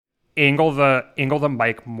angle the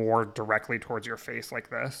mic more directly towards your face like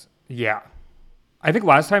this? Yeah. I think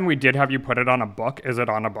last time we did have you put it on a book. Is it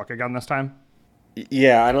on a book again this time?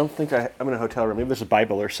 Yeah, I don't think I'm in a hotel room. Maybe there's a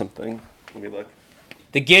Bible or something. Let me look.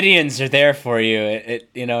 The Gideons are there for you,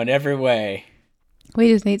 in every way.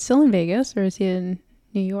 Wait, is Nate still in Vegas or is he in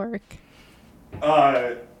New York?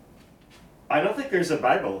 I don't think there's a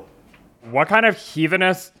Bible. What kind of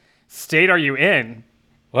heathenous state are you in?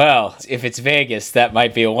 Well, if it's Vegas, that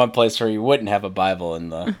might be one place where you wouldn't have a Bible in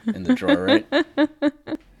the drawer, right?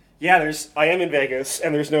 Yeah, I am in Vegas,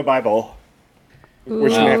 and there's no Bible. Ooh,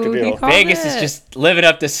 Which we have to deal. Vegas is just living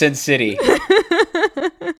up to Sin City.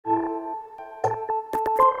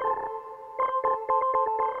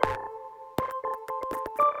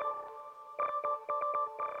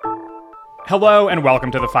 Hello and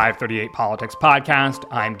welcome to the 538 Politics Podcast.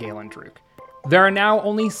 I'm Galen Druk. There are now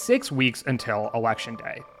only 6 weeks until Election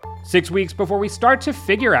Day. 6 weeks before we start to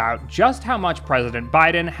figure out just how much President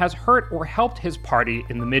Biden has hurt or helped his party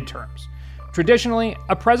in the midterms. Traditionally,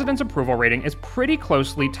 a president's approval rating is pretty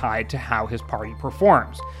closely tied to how his party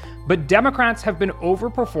performs. But Democrats have been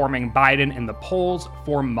overperforming Biden in the polls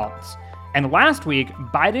for months. And last week,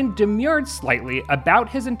 Biden demurred slightly about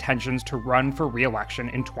his intentions to run for re-election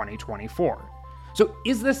in 2024. So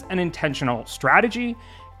is this an intentional strategy?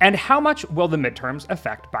 And how much will the midterms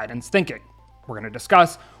affect Biden's thinking? We're going to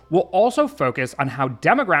discuss. We'll also focus on how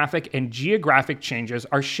demographic and geographic changes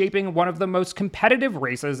are shaping one of the most competitive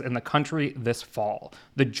races in the country this fall,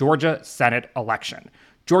 the Georgia Senate election.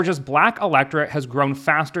 Georgia's black electorate has grown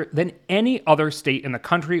faster than any other state in the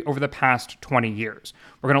country over the past 20 years.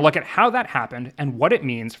 We're going to look at how that happened and what it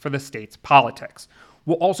means for the state's politics.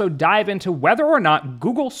 We'll also dive into whether or not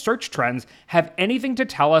Google search trends have anything to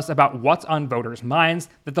tell us about what's on voters' minds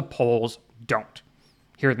that the polls don't.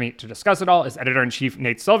 Here with me to discuss it all is Editor-in-Chief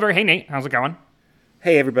Nate Silver. Hey, Nate. How's it going?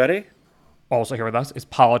 Hey, everybody. Also here with us is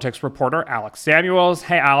politics reporter Alex Samuels.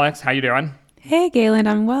 Hey, Alex. How you doing? Hey, Galen.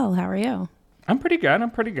 I'm well. How are you? I'm pretty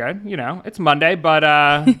good. You know, it's Monday, but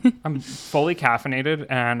I'm fully caffeinated,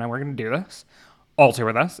 and we're going to do this. Also here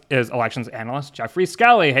with us is elections analyst Jeffrey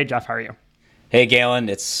Skelly. Hey, Jeff. How are you? Hey, Galen.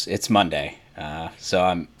 It's Monday, so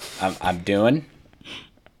I'm doing.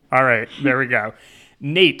 All right. There we go.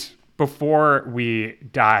 Nate. Before we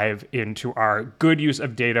dive into our good use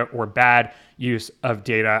of data or bad use of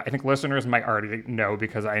data, I think listeners might already know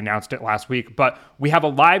because I announced it last week, but we have a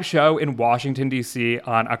live show in Washington, D.C.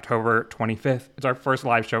 on October 25th. It's our first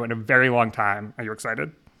live show in a very long time. Are you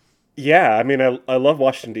excited? Yeah, I mean, I love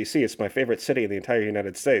Washington, D.C. It's my favorite city in the entire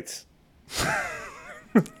United States.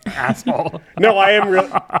 Asshole. No,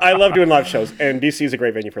 I love doing live shows, and D.C. is a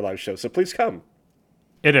great venue for live shows, so please come.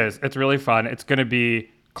 It is. It's really fun. It's going to be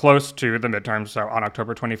close to the midterms, so on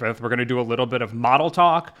October 25th, we're going to do a little bit of model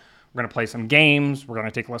talk. We're going to play some games. We're going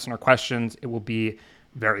to take listener questions. It will be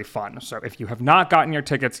very fun. So if you have not gotten your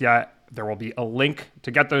tickets yet, there will be a link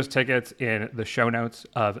to get those tickets in the show notes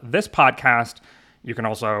of this podcast. You can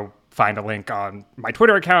also find a link on my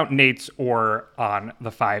Twitter account, Nate's, or on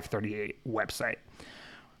the 538 website.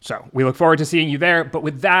 So we look forward to seeing you there. But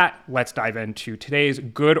with that, let's dive into today's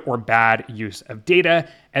good or bad use of data.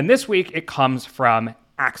 And this week, it comes from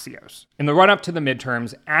Axios. In the run-up to the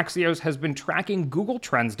midterms, Axios has been tracking Google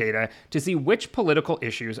Trends data to see which political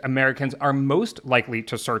issues Americans are most likely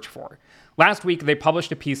to search for. Last week, they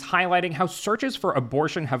published a piece highlighting how searches for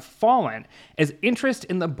abortion have fallen as interest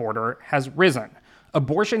in the border has risen.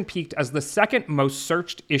 Abortion peaked as the second most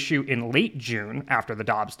searched issue in late June after the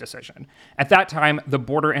Dobbs decision. At that time, the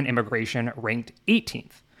border and immigration ranked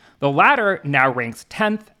 18th. The latter now ranks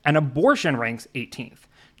 10th, and abortion ranks 18th.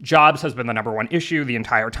 Jobs has been the number one issue the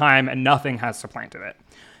entire time, and nothing has supplanted it.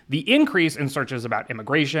 The increase in searches about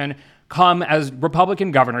immigration come as Republican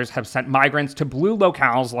governors have sent migrants to blue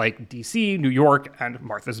locales like D.C., New York, and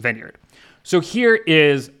Martha's Vineyard. So here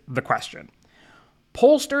is the question.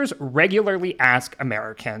 Pollsters regularly ask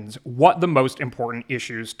Americans what the most important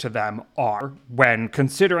issues to them are when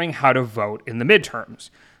considering how to vote in the midterms.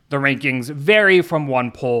 The rankings vary from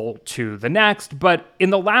one poll to the next, but in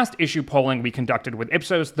the last issue polling we conducted with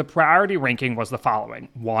Ipsos, the priority ranking was the following.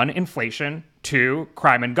 1, inflation. 2,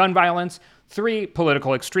 crime and gun violence. 3,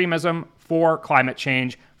 political extremism. 4, climate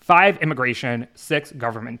change. 5, immigration. 6,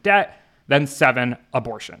 government debt. Then 7,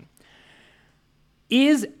 abortion.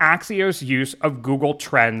 Is Axios' use of Google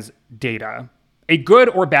Trends data a good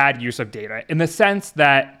or bad use of data in the sense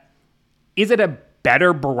that is it a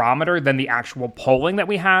better barometer than the actual polling that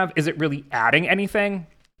we have? Is it really adding anything?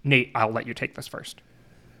 Nate, I'll let you take this first.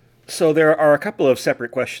 So there are a couple of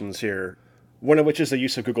separate questions here, one of which is the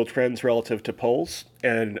use of Google Trends relative to polls,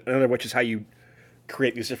 and another of which is how you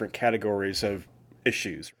create these different categories of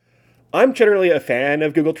issues. I'm generally a fan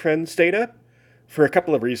of Google Trends data for a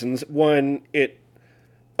couple of reasons. One, it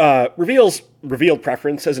reveals revealed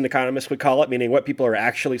preference, as an economist would call it, meaning what people are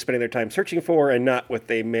actually spending their time searching for and not what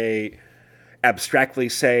they may abstractly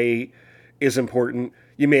say is important.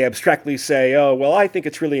 You may abstractly say, oh, well, I think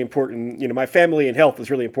it's really important. My family and health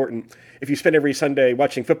is really important. If you spend every Sunday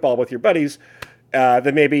watching football with your buddies,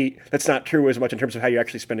 then maybe that's not true as much in terms of how you're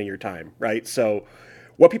actually spending your time, right? So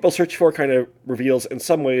what people search for kind of reveals, in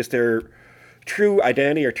some ways, their true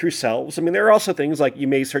identity or true selves. I mean, there are also things like you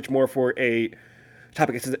may search more for a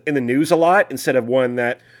topic that's in the news a lot instead of one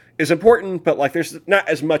that is important, but like there's not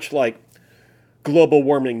as much like global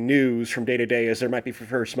warming news from day to day as there might be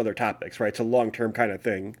for some other topics, right? It's a long-term kind of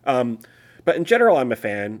thing. But in general, I'm a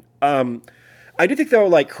fan. I do think, though,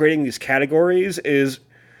 like creating these categories is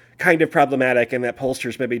kind of problematic and that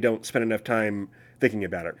pollsters maybe don't spend enough time thinking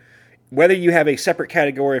about it. Whether you have a separate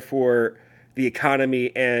category for the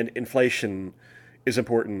economy and inflation is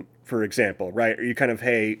important, for example, right? Or you kind of,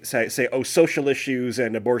 say, oh, social issues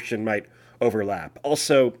and abortion might overlap.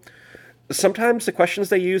 Also, sometimes the questions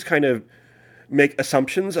they use kind of make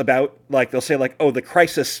assumptions about, like, they'll say, like, oh, the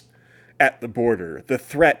crisis at the border, the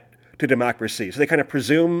threat to democracy. So they kind of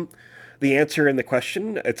presume the answer in the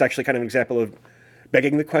question. It's actually kind of an example of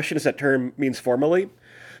begging the question, as that term means formally.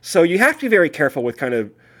 So you have to be very careful with kind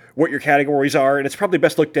of what your categories are, and it's probably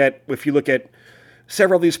best looked at if you look at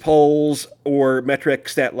several of these polls or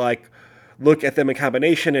metrics that, like, look at them in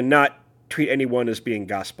combination and not treat anyone as being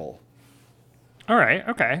gospel. All right,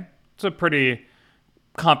 okay. It's a pretty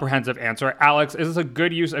comprehensive answer. Alex, is this a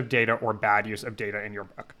good use of data or bad use of data in your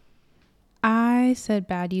book? I said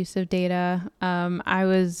bad use of data. I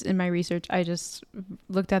was in my research, I just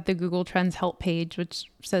looked at the Google Trends help page, which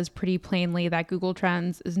says pretty plainly that Google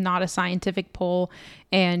Trends is not a scientific poll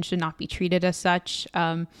and should not be treated as such.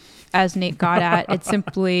 As Nate got at, it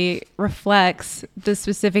simply reflects the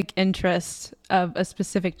specific interest of a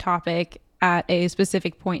specific topic at a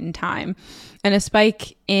specific point in time. And a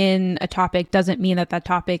spike in a topic doesn't mean that that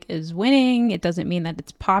topic is winning. It doesn't mean that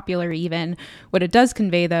it's popular even. What it does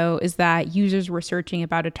convey, though, is that users were searching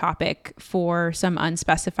about a topic for some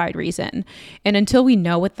unspecified reason. And until we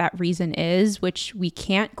know what that reason is, which we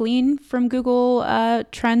can't glean from Google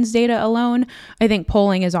Trends data alone, I think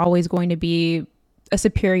polling is always going to be a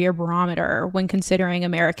superior barometer when considering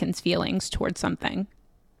Americans' feelings towards something.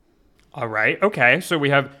 All right, okay. So we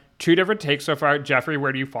have two different takes so far. Jeffrey,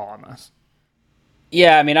 where do you fall on this?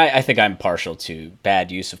 Yeah, I mean, I think I'm partial to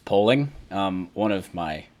bad use of polling. One of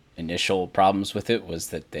my initial problems with it was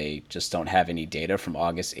that they just don't have any data from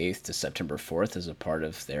August 8th to September 4th as a part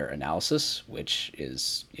of their analysis, which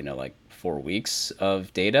is, like 4 weeks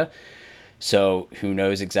of data. So who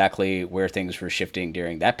knows exactly where things were shifting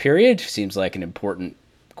during that period? Seems like an important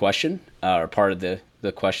question, or part of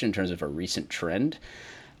the question in terms of a recent trend.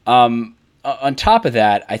 On top of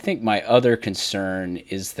that, I think my other concern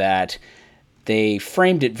is that they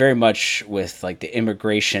framed it very much with like the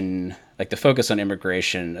immigration, like the focus on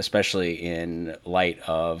immigration, especially in light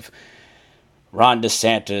of Ron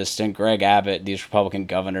DeSantis and Greg Abbott, these Republican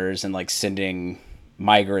governors, and like sending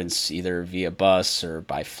migrants either via bus or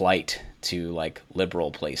by flight to like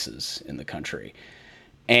liberal places in the country.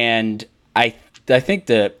 And I think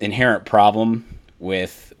the inherent problem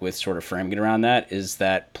with sort of framing it around that is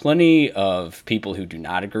that plenty of people who do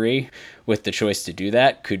not agree with the choice to do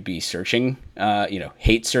that could be searching,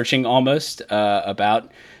 hate searching almost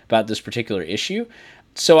about this particular issue.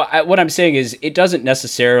 So what I'm saying is it doesn't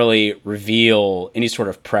necessarily reveal any sort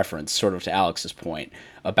of preference, sort of to Alex's point,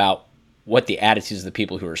 about what the attitudes of the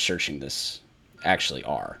people who are searching this actually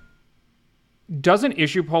are. Doesn't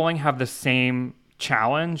issue polling have the same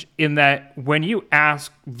challenge in that when you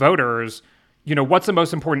ask voters, what's the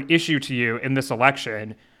most important issue to you in this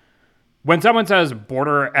election? When someone says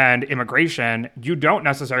border and immigration, you don't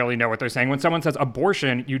necessarily know what they're saying. When someone says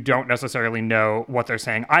abortion, you don't necessarily know what they're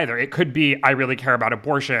saying either. It could be, I really care about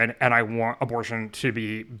abortion and I want abortion to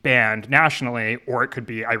be banned nationally, or it could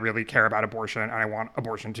be, I really care about abortion and I want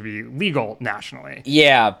abortion to be legal nationally.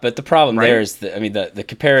 Yeah, but the problem there is the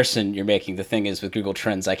comparison you're making, the thing is with Google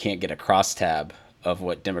Trends, I can't get a crosstab of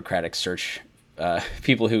what Democratic search,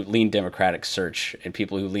 people who lean Democratic search and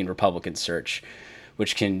people who lean Republican search,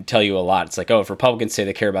 which can tell you a lot. It's like, if Republicans say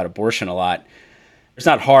they care about abortion a lot, it's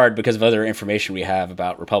not hard because of other information we have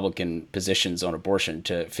about Republican positions on abortion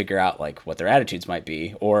to figure out like what their attitudes might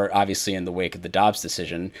be, or obviously in the wake of the Dobbs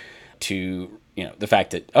decision to, the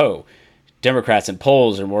fact that, Democrats in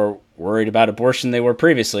polls are more worried about abortion than they were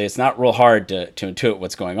previously. It's not real hard to intuit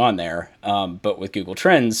what's going on there. But with Google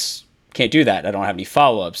Trends, can't do that. I don't have any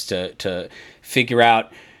follow-ups to figure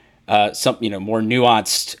out some more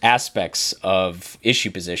nuanced aspects of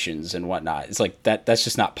issue positions and whatnot. It's like that's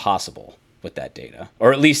just not possible with that data,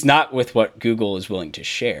 or at least not with what Google is willing to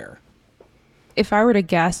share. If I were to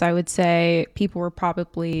guess, I would say people were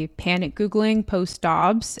probably panic Googling post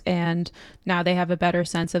Dobbs, and now they have a better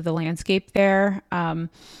sense of the landscape there.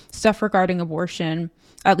 Stuff regarding abortion,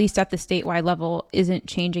 at least at the statewide level, isn't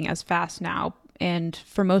changing as fast now. And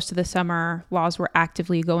for most of the summer, laws were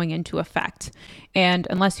actively going into effect. And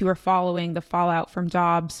unless you were following the fallout from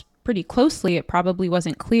Dobbs pretty closely, it probably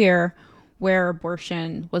wasn't clear where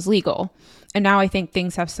abortion was legal. And now I think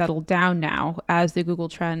things have settled down now as the Google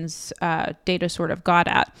Trends data sort of got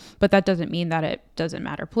at. But that doesn't mean that it doesn't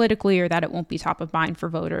matter politically or that it won't be top of mind for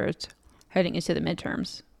voters heading into the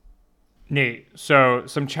midterms. Nate, so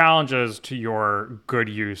some challenges to your good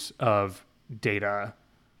use of data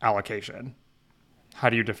allocation. How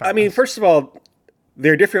do you define this? First of all,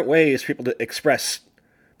 there are different ways for people to express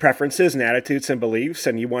preferences and attitudes and beliefs,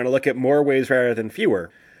 and you want to look at more ways rather than fewer.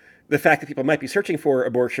 The fact that people might be searching for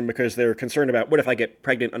abortion because they're concerned about, what if I get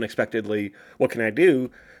pregnant unexpectedly, what can I do?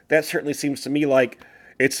 That certainly seems to me like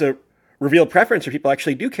it's a revealed preference where people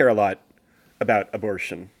actually do care a lot about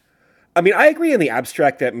abortion. I agree in the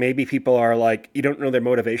abstract that maybe people are like, you don't know their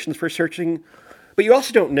motivations for searching, but you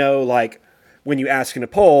also don't know, like, when you ask in a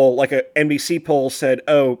poll, like a NBC poll said,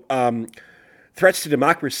 threats to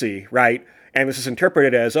democracy, right? And this is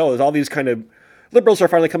interpreted as, there's all these kind of liberals are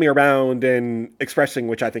finally coming around and expressing,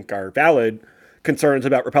 which I think are valid, concerns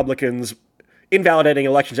about Republicans invalidating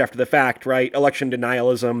elections after the fact, right? Election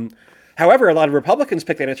denialism. However, a lot of Republicans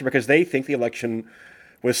pick that answer because they think the election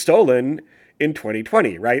was stolen in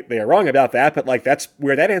 2020, right? They are wrong about that, but like that's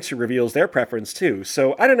where that answer reveals their preference too.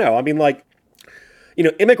 So I don't know.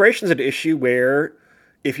 Immigration is an issue where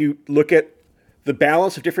if you look at the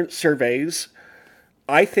balance of different surveys,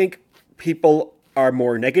 I think people are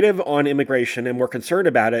more negative on immigration and more concerned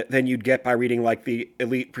about it than you'd get by reading like the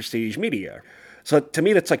elite prestige media. So to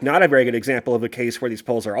me, that's like not a very good example of a case where these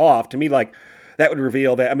polls are off. To me, like that would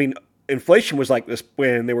reveal that, inflation was like this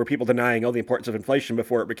when there were people denying the importance of inflation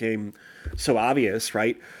before it became so obvious,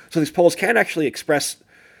 right? So these polls can actually express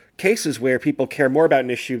cases where people care more about an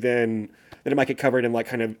issue than it might get covered in like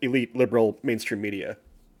kind of elite liberal mainstream media.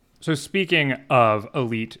 So speaking of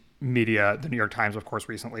elite media, the New York Times, of course,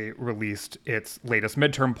 recently released its latest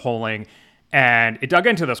midterm polling, and it dug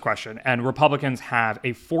into this question. And Republicans have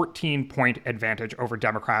a 14-point advantage over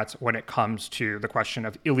Democrats when it comes to the question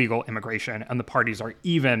of illegal immigration, and the parties are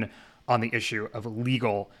even on the issue of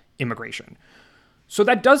legal immigration. So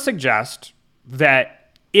that does suggest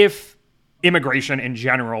that if immigration in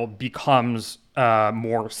general becomes a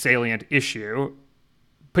more salient issue,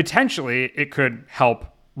 potentially it could help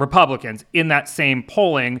Republicans. In that same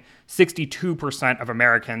polling, 62% of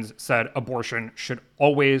Americans said abortion should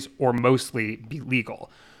always or mostly be legal.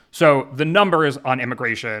 So the numbers on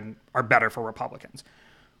immigration are better for Republicans.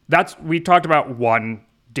 We talked about one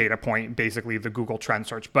data point, basically the Google Trend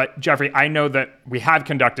search. But Jeffrey, I know that we have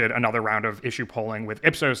conducted another round of issue polling with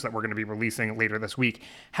Ipsos that we're going to be releasing later this week.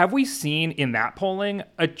 Have we seen in that polling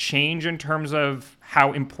a change in terms of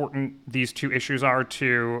how important these two issues are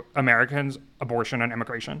to Americans, abortion and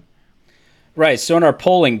immigration? Right. So in our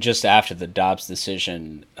polling just after the Dobbs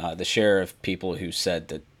decision, the share of people who said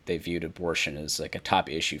that they viewed abortion as like a top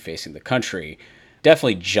issue facing the country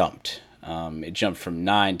definitely jumped. It jumped from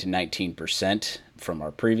 9 to 19% from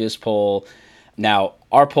our previous poll. Now,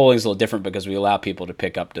 our polling is a little different because we allow people to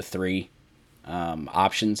pick up to 3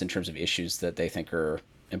 options in terms of issues that they think are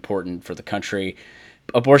important for the country.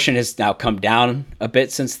 Abortion has now come down a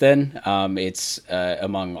bit since then. It's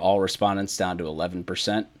among all respondents down to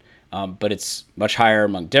 11%, but it's much higher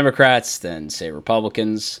among Democrats than, say,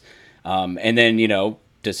 Republicans. And then,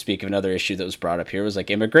 to speak of another issue that was brought up here was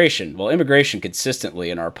like immigration. Well, immigration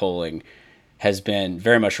consistently in our polling has been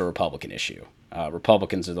very much a Republican issue.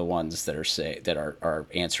 Republicans are the ones that are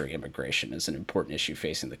answering immigration as an important issue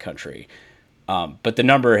facing the country. But the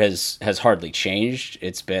number has hardly changed.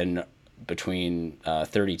 It's been between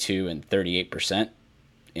 32 and 38%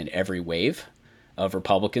 in every wave of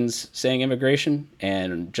Republicans saying immigration,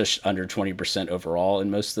 and just under 20% overall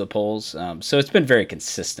in most of the polls. So it's been very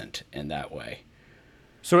consistent in that way.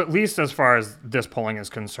 So at least as far as this polling is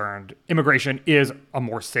concerned, immigration is a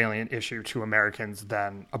more salient issue to Americans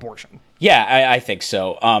than abortion. Yeah, I think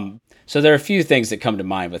so. So there are a few things that come to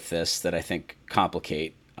mind with this that I think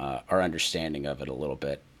complicate our understanding of it a little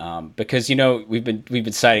bit. Because, we've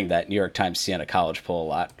been citing that New York Times Siena College poll a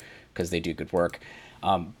lot because they do good work.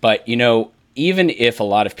 But, even if a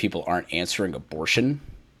lot of people aren't answering abortion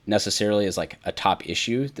necessarily as like a top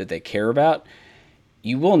issue that they care about,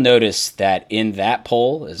 You will notice that in that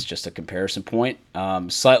poll, as just a comparison point,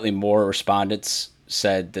 slightly more respondents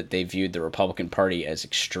said that they viewed the Republican Party as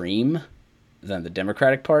extreme than the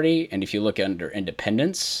Democratic Party. And if you look under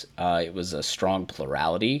independents, it was a strong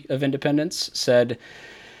plurality of independents said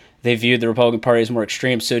they viewed the Republican Party as more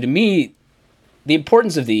extreme. So to me, the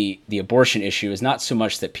importance of the abortion issue is not so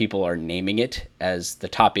much that people are naming it as the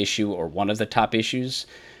top issue or one of the top issues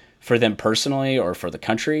for them personally or for the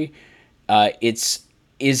country.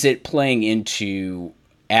 Is it playing into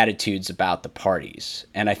attitudes about the parties?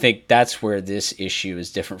 And I think that's where this issue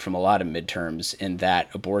is different from a lot of midterms, in that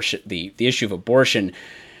abortion, the issue of abortion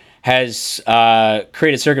has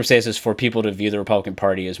created circumstances for people to view the Republican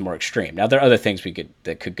Party as more extreme. Now, there are other things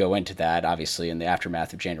that could go into that, obviously, in the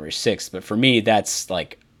aftermath of January 6th. But for me, that's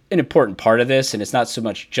like an important part of this. And it's not so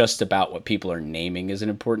much just about what people are naming as an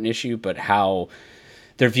important issue, but how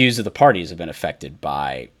their views of the parties have been affected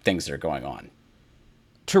by things that are going on.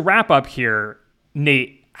 To wrap up here,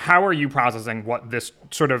 Nate, how are you processing what this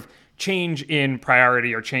sort of change in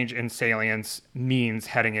priority or change in salience means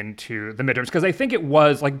heading into the midterms? Because I think it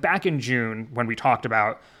was like back in June when we talked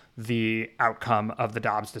about the outcome of the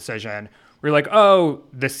Dobbs decision, we were like, oh,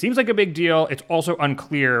 this seems like a big deal. It's also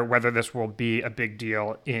unclear whether this will be a big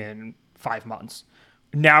deal in 5 months.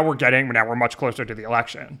 Now we're much closer to the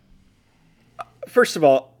election. First of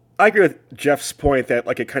all, I agree with Jeff's point that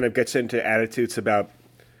like it kind of gets into attitudes about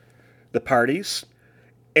the parties.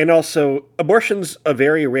 And also, abortion's a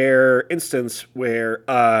very rare instance where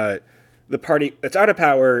the party that's out of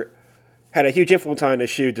power had a huge influence on an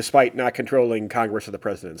issue despite not controlling Congress or the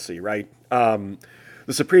presidency, right? The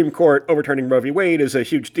Supreme Court overturning Roe v. Wade is a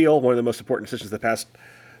huge deal, one of the most important decisions of the past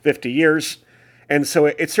 50 years. And so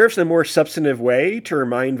it serves in a more substantive way to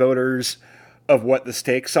remind voters of what the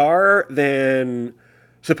stakes are than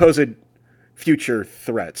supposed future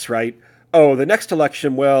threats, right? Oh, the next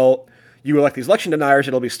election, well, you elect these election deniers,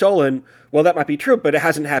 it'll be stolen. Well, that might be true, but it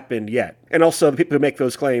hasn't happened yet. And also the people who make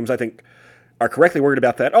those claims, I think, are correctly worried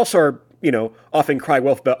about that. Also are, often cry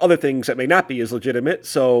wolf about other things that may not be as legitimate.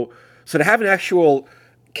 So to have an actual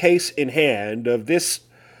case in hand of this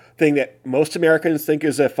thing that most Americans think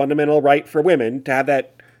is a fundamental right for women, to have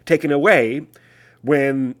that taken away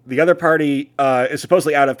when the other party is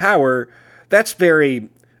supposedly out of power, that's a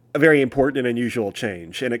very important and unusual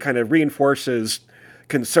change. And it kind of reinforces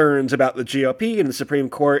concerns about the GOP and the Supreme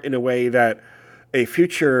Court in a way that a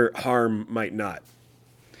future harm might not.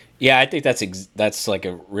 Yeah, I think that's like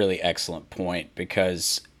a really excellent point,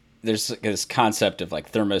 because there's this concept of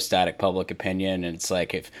like thermostatic public opinion, and it's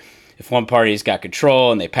like if one party's got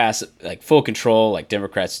control and they pass like full control, like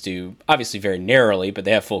Democrats do, obviously very narrowly, but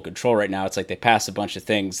they have full control right now. It's like they pass a bunch of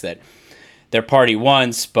things that their party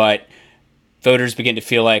wants, but voters begin to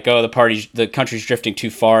feel like, oh, the country's drifting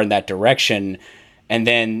too far in that direction. And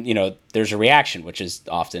then, there's a reaction, which is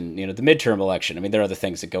often, the midterm election. I mean, there are other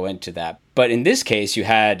things that go into that. But in this case, you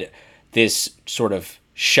had this sort of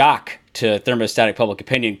shock to thermostatic public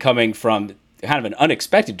opinion coming from kind of an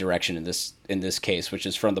unexpected direction in this case, which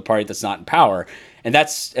is from the party that's not in power. And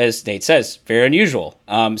that's, as Nate says, very unusual.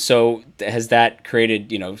 So has that created,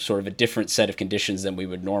 sort of a different set of conditions than we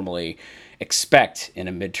would normally expect in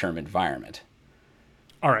a midterm environment?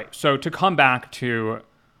 All right. So to come back to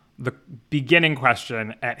the beginning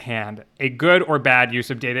question at hand, a good or bad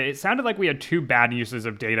use of data. It sounded like we had 2 bad uses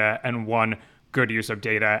of data and 1 good use of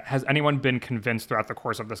data. Has anyone been convinced throughout the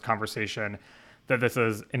course of this conversation that this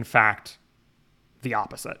is, in fact, the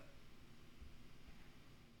opposite?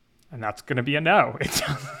 And that's going to be a no.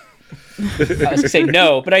 I was going to say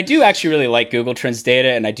no, but I do actually really like Google Trends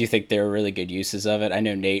data, and I do think there are really good uses of it. I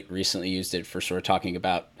know Nate recently used it for sort of talking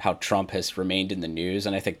about how Trump has remained in the news,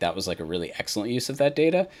 and I think that was like a really excellent use of that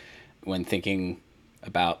data when thinking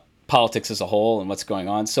about politics as a whole and what's going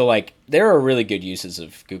on. So like there are really good uses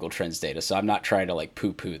of Google Trends data, so I'm not trying to like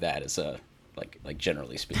poo-poo that as a like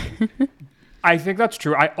generally speaking. I think that's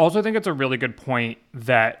true. I also think it's a really good point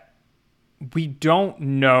that we don't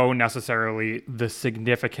know necessarily the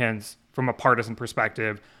significance from a partisan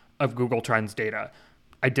perspective of Google Trends data.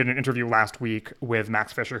 I did an interview last week with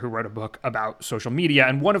Max Fisher, who wrote a book about social media.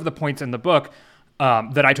 And one of the points in the book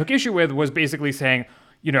that I took issue with was basically saying,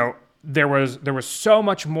 there was so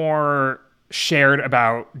much more shared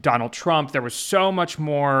about Donald Trump. There was so much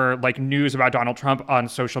more like news about Donald Trump on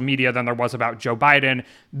social media than there was about Joe Biden.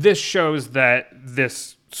 This shows that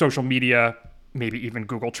this social media, maybe even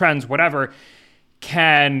Google Trends, whatever,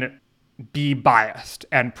 can be biased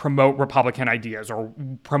and promote Republican ideas or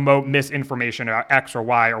promote misinformation about X or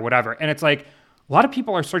Y or whatever. And it's like a lot of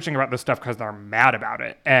people are searching about this stuff because they're mad about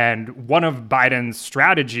it. And one of Biden's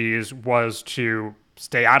strategies was to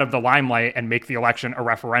stay out of the limelight and make the election a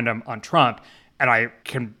referendum on Trump. And I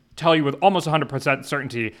can tell you with almost 100%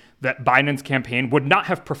 certainty that Biden's campaign would not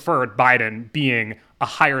have preferred Biden being a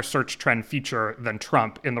higher search trend feature than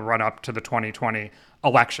Trump in the run-up to the 2020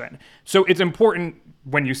 election. So it's important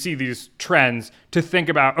when you see these trends to think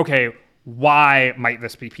about, okay, why might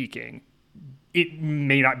this be peaking? It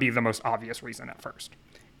may not be the most obvious reason at first.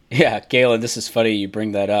 Yeah, Galen, this is funny you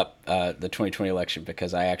bring that up, the 2020 election,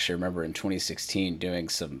 because I actually remember in 2016 doing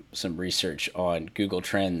some research on Google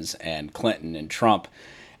Trends and Clinton and Trump,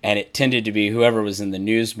 and it tended to be whoever was in the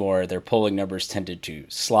news more, their polling numbers tended to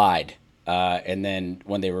slide. And then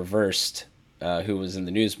when they reversed who was in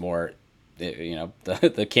the news more,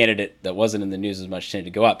 the candidate that wasn't in the news as much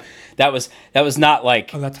tended to go up. That was not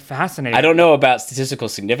like... Oh, that's fascinating. I don't know about statistical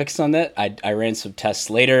significance on that. I ran some tests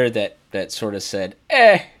later that sort of said,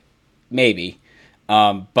 maybe.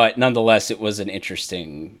 But nonetheless, it was an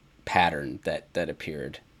interesting pattern that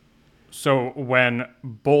appeared. So when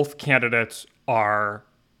both candidates are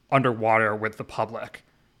underwater with the public,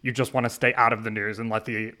 you just want to stay out of the news and let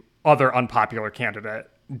the other unpopular candidate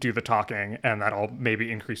do the talking, and that'll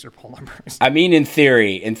maybe increase your poll numbers. I mean, in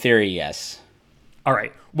theory, yes. All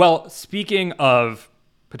right. Well, speaking of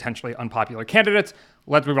potentially unpopular candidates,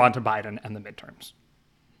 let's move on to Biden and the midterms.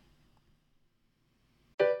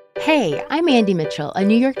 Hey, I'm Andy Mitchell, a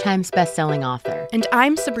New York Times bestselling author. And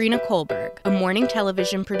I'm Sabrina Kohlberg, a morning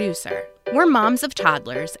television producer. We're moms of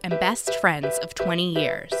toddlers and best friends of 20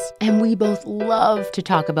 years. And we both love to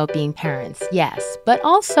talk about being parents, yes, but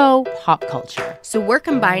also pop culture. So we're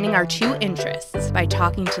combining our two interests by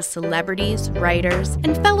talking to celebrities, writers,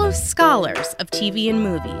 and fellow scholars of TV and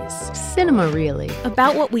movies. Cinema, really.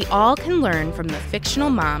 About what we all can learn from the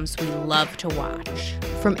fictional moms we love to watch.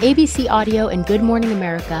 From ABC Audio and Good Morning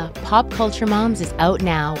America, Pop Culture Moms is out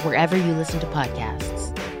now wherever you listen to podcasts.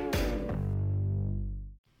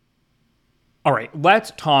 All right,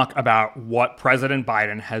 let's talk about what President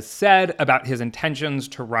Biden has said about his intentions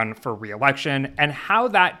to run for re-election and how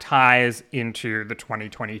that ties into the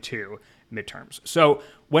 2022 midterms. So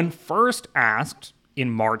when first asked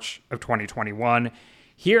in March of 2021,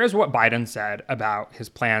 here's what Biden said about his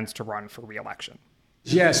plans to run for re-election.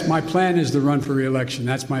 Yes, my plan is to run for re-election.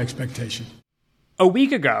 That's my expectation. A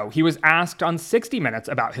week ago, he was asked on 60 Minutes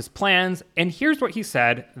about his plans, and here's what he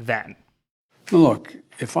said then. Look,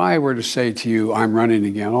 if I were to say to you, I'm running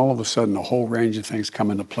again, all of a sudden a whole range of things come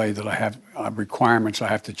into play that I have requirements I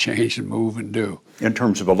have to change and move and do. In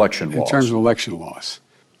terms of election laws? In terms of election laws.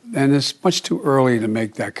 And it's much too early to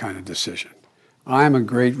make that kind of decision. I'm a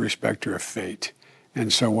great respecter of fate.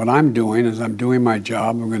 And so what I'm doing is I'm doing my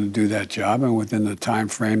job. I'm going to do that job. And within the time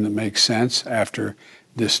frame that makes sense after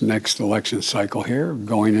this next election cycle here,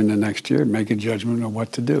 going into next year, make a judgment of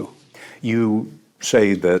what to do. You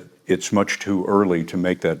say that it's much too early to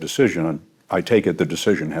make that decision. I take it the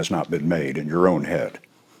decision has not been made in your own head.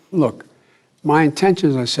 Look, my intention,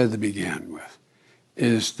 as I said to begin with,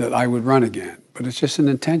 is that I would run again. But it's just an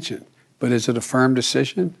intention. But is it a firm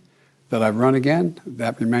decision that I run again?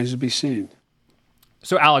 That remains to be seen.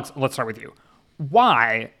 So, Alex, let's start with you.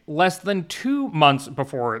 Why, less than 2 months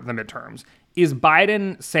before the midterms, is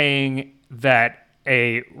Biden saying that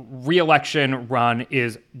a re-election run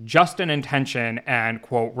is just an intention and,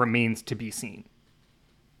 quote, remains to be seen?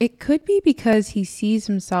 It could be because he sees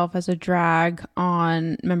himself as a drag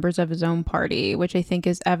on members of his own party, which I think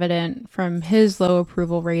is evident from his low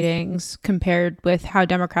approval ratings compared with how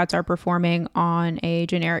Democrats are performing on a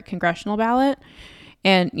generic congressional ballot.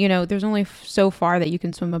 And, there's only so far that you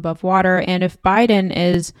can swim above water. And if Biden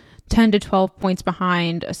is 10 to 12 points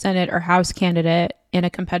behind a Senate or House candidate in a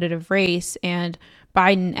competitive race and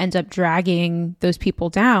Biden ends up dragging those people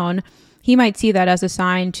down, he might see that as a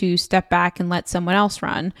sign to step back and let someone else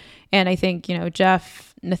run. And I think,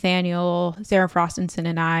 Jeff, Nathaniel, Sarah Frostenson,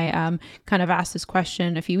 and I kind of asked this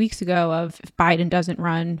question a few weeks ago of if Biden doesn't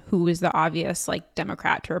run, who is the obvious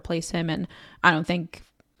Democrat to replace him? And I don't think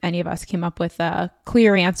any of us came up with a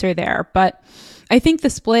clear answer there. But I think the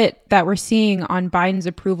split that we're seeing on Biden's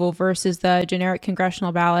approval versus the generic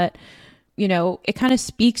congressional ballot, it kind of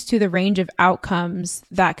speaks to the range of outcomes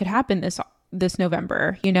that could happen this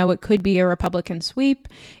November. It could be a Republican sweep,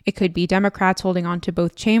 it could be Democrats holding on to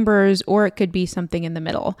both chambers, or it could be something in the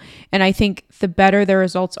middle. And I think the better the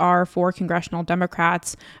results are for congressional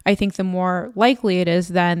Democrats, I think the more likely it is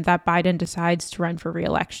then that Biden decides to run for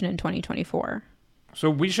re-election in 2024. So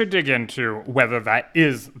we should dig into whether that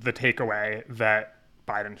is the takeaway that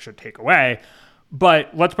Biden should take away. But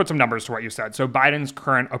let's put some numbers to what you said. So Biden's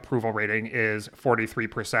current approval rating is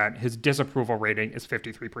 43%. His disapproval rating is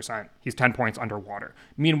 53%. He's 10 points underwater.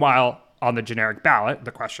 Meanwhile, on the generic ballot,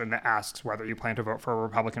 the question that asks whether you plan to vote for a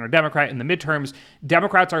Republican or Democrat in the midterms,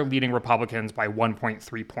 Democrats are leading Republicans by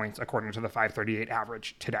 1.3 points, according to the 538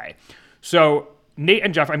 average today. So, Nate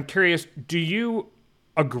and Jeff, I'm curious, do you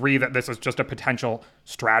agree that this is just a potential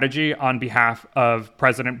strategy on behalf of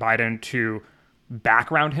President Biden to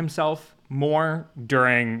background himself more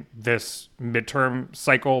during this midterm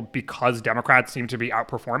cycle because Democrats seem to be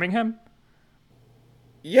outperforming him?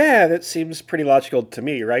 Yeah, that seems pretty logical to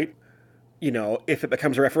me, right? You know, if it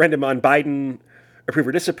becomes a referendum on Biden, approve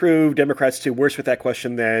or disapprove, Democrats do worse with that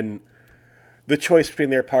question than the choice between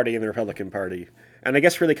their party and the Republican Party. And I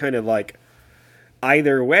guess really kind of like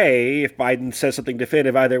either way, if Biden says something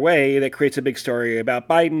definitive either way, that creates a big story about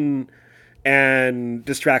Biden and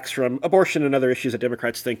distracts from abortion and other issues that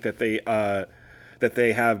Democrats think that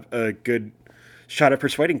they have a good shot at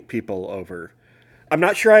persuading people over. I'm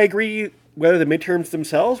not sure I agree whether the midterms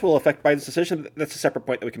themselves will affect Biden's decision. That's a separate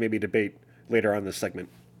point that we can maybe debate later on in this segment.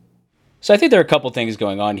 So I think there are a couple things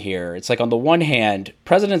going on here. It's like on the one hand,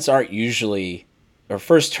 presidents aren't usually, or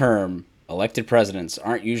first term elected presidents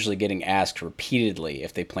aren't usually getting asked repeatedly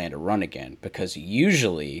if they plan to run again, because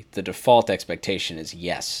usually the default expectation is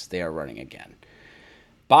yes, they are running again.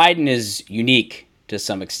 Biden is unique to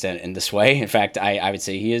some extent in this way. In fact, I would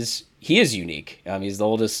say he is unique. He's the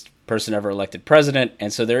oldest person ever elected president,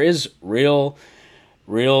 and so there is real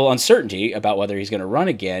uncertainty about whether he's going to run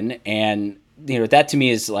again. And that to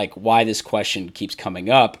me is like why this question keeps coming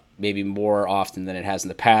up, maybe more often than it has in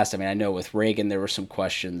the past. I mean, I know with Reagan there were some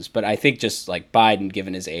questions, but I think just like Biden,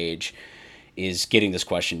 given his age, is getting this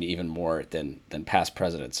question even more than past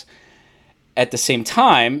presidents. At the same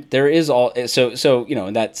time, there is so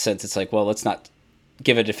in that sense, it's like, well, let's not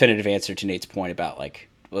give a definitive answer to Nate's point about like,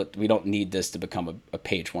 we don't need this to become a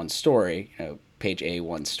page one story, page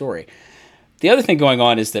A1 story. The other thing going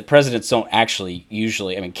on is that presidents don't actually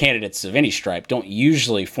usually, candidates of any stripe don't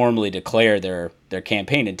usually formally declare their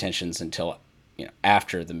campaign intentions until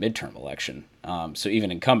after the midterm election. So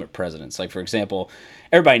even incumbent presidents, like for example,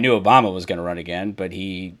 everybody knew Obama was going to run again, but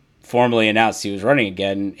he formally announced he was running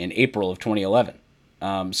again in April of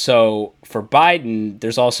 2011. So for Biden,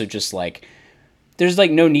 there's also just there's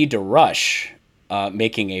no need to rush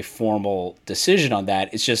making a formal decision on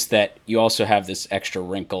that. It's just that you also have this extra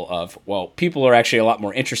wrinkle of, well, people are actually a lot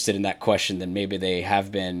more interested in that question than maybe they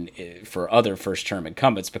have been for other first-term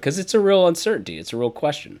incumbents, because it's a real uncertainty. It's a real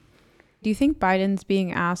question. Do you think Biden's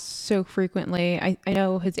being asked so frequently? I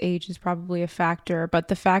know his age is probably a factor, but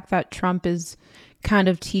the fact that Trump is kind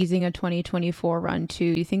of teasing a 2024 run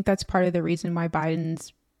too, do you think that's part of the reason why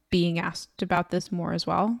Biden's being asked about this more as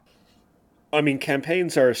well?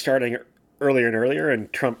 Campaigns are starting earlier and earlier,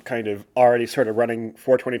 and Trump kind of already sort of running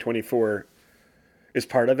for 2024 is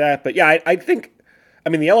part of that. But yeah, I think,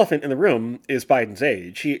 the elephant in the room is Biden's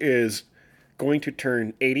age. He is going to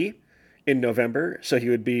turn 80 in November, so he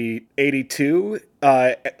would be 82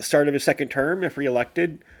 at the start of his second term if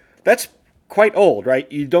reelected. That's quite old,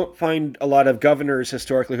 right? You don't find a lot of governors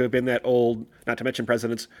historically who have been that old, not to mention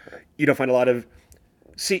presidents. You don't find a lot of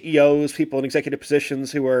CEOs, people in executive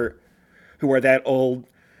positions who are that old.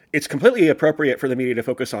 It's completely appropriate for the media to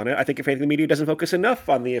focus on it. I think if anything, the media doesn't focus enough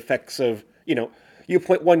on the effects of, you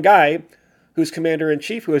appoint one guy who's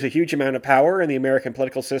commander-in-chief who has a huge amount of power in the American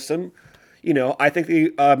political system. I think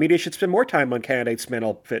the media should spend more time on candidates'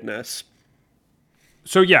 mental fitness.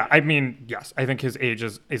 So yeah, yes, I think his age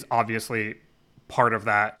is obviously part of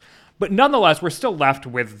that. But nonetheless, we're still left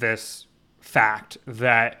with this fact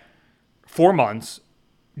that for months,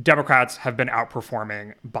 Democrats have been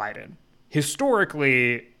outperforming Biden.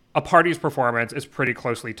 Historically, a party's performance is pretty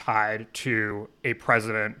closely tied to the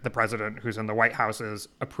president who's in the White House's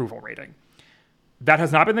approval rating. That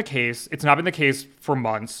has not been the case. It's not been the case for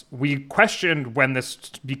months. We questioned when this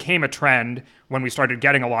became a trend, when we started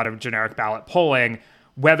getting a lot of generic ballot polling,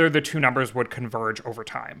 whether the two numbers would converge over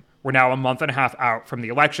time. We're now a month and a half out from the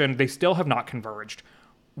election. They still have not converged.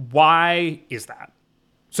 Why is that?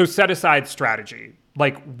 So set aside strategy.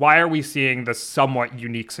 Why are we seeing this somewhat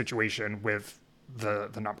unique situation with the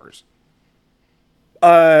numbers?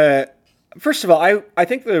 First of all, I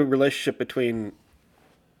think the relationship between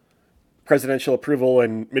presidential approval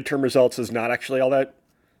and midterm results is not actually all that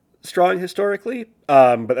strong historically.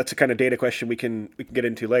 But that's a kind of data question we can get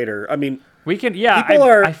into later. We can. Yeah,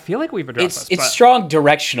 I feel like we've addressed this. It's strong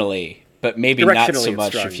directionally, but maybe not so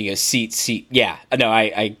much strong. if you go seat. Yeah, no,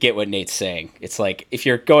 I get what Nate's saying. It's like if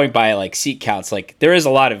you're going by seat counts, there is a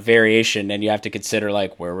lot of variation, and you have to consider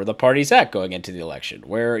where were the parties at going into the election,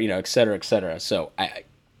 where et cetera, et cetera. So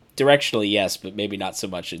directionally, yes, but maybe not so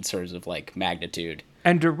much in terms of magnitude.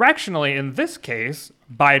 And directionally, in this case,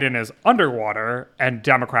 Biden is underwater and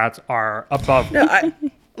Democrats are above. No,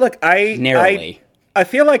 Narrowly. I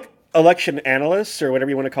feel like election analysts or whatever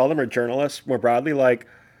you want to call them, or journalists more broadly, like,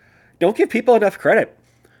 don't give people enough credit.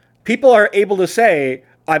 People are able to say,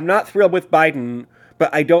 I'm not thrilled with Biden,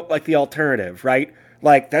 but I don't like the alternative, right?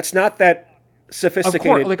 Like, that's not that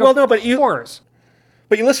sophisticated. Of course,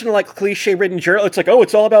 but you listen to like cliche-ridden journal. It's like, oh,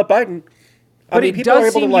 it's all about Biden. But people it does are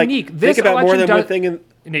able to seem like unique. think about more than one thing. And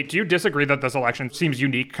Nate, do you disagree that this election seems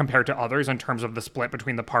unique compared to others in terms of the split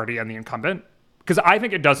between the party and the incumbent? Because I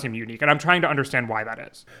think it does seem unique, and I'm trying to understand why that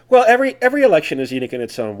is. well, every election is unique in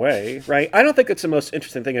its own way, right? I don't think it's the most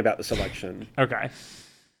interesting thing about this election. Okay.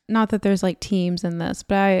 Not that there's like teams in this,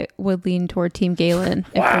 but I would lean toward Team Galen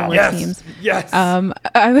if there were Yes. teams. Yes.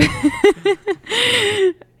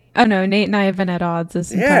 Oh no, Nate and I have been at odds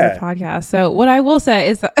this entire podcast. So what I will say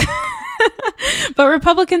is that but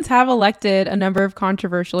Republicans have elected a number of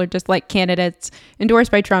controversial or just like candidates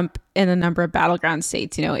endorsed by Trump in a number of battleground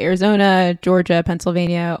states, Arizona, Georgia,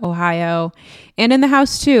 Pennsylvania, Ohio, and in the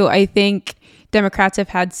House too. I think Democrats have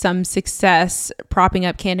had some success propping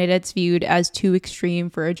up candidates viewed as too extreme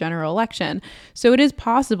for a general election. So it is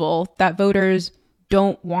possible that voters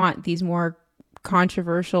don't want these more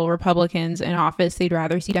controversial Republicans in office. They'd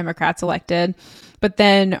rather see Democrats elected, but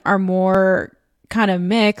then are more kind of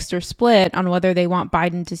mixed or split on whether they want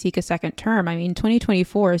Biden to seek a second term. I mean,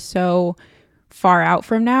 2024 is so far out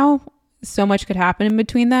from now. So much could happen in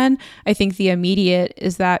between then. I think the immediate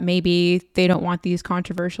is that maybe they don't want these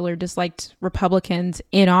controversial or disliked Republicans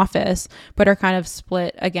in office, but are kind of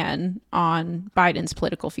split again on Biden's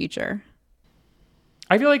political future.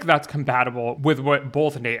 I feel like that's compatible with what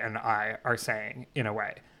both Nate and I are saying in a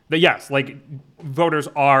way. That yes, like voters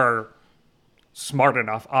are smart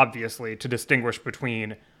enough, obviously, to distinguish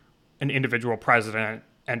between an individual president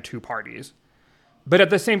and two parties. But at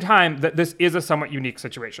the same time, that this is a somewhat unique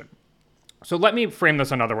situation. So let me frame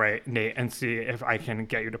this another way, Nate, and see if I can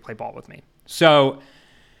get you to play ball with me. So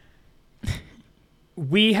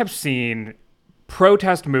we have seen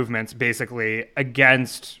protest movements basically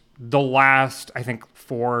against the last, I think,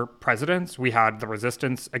 4 presidents. We had the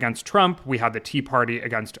resistance against Trump. We had the Tea Party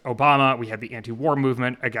against Obama. We had the anti-war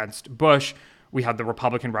movement against Bush. We had the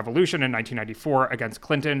Republican Revolution in 1994 against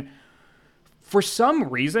Clinton. For some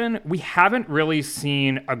reason, we haven't really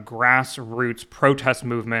seen a grassroots protest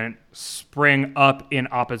movement spring up in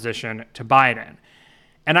opposition to Biden.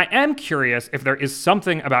 And I am curious if there is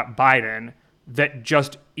something about Biden that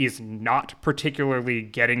just is not particularly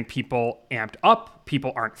getting people amped up.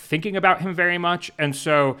 People aren't thinking about him very much. And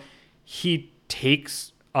so he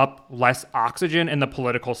takes up less oxygen in the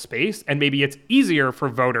political space. And maybe it's easier for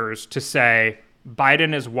voters to say,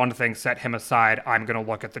 Biden is one thing, set him aside. I'm going to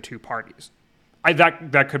look at the two parties.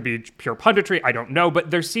 That could be pure punditry. I don't know.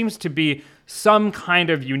 But there seems to be some kind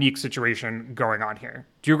of unique situation going on here.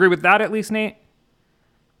 Do you agree with that at least, Nate?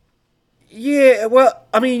 Yeah, well,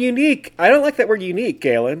 I mean, unique. I don't like that word unique,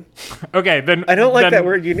 Galen. Okay, then I don't like that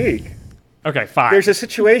word unique. Okay, fine. There's a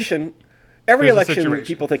situation. Every There's a election situation.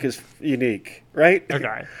 people think is unique, right?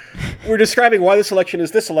 Okay. We're describing why this election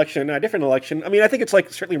is this election, not a different election. I mean, I think it's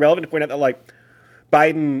like certainly relevant to point out that like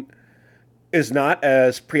Biden is not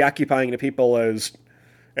as preoccupying to people as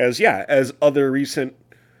other recent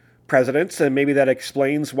presidents, and maybe that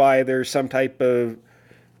explains why there's some type of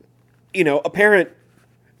apparent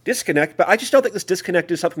disconnect. But I just don't think this disconnect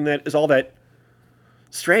is something that is all that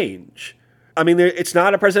strange. I mean, it's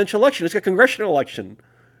not a presidential election; it's a congressional election,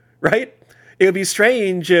 right? It would be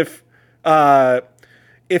strange if in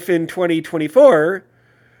 2024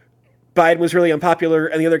 Biden was really unpopular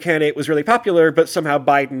and the other candidate was really popular, but somehow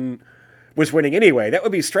Biden was winning anyway. That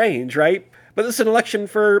would be strange, right? But this is an election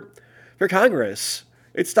for Congress.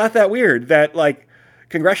 It's not that weird that like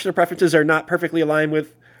congressional preferences are not perfectly aligned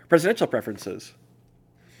with presidential preferences.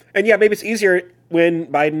 And yeah, maybe it's easier when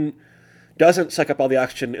Biden doesn't suck up all the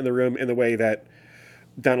oxygen in the room in the way that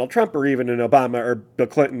Donald Trump or even an Obama or Bill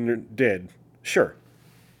Clinton did. Sure.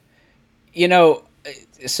 So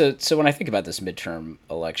when I think about this midterm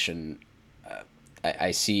election,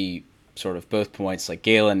 I see sort of both points. Like,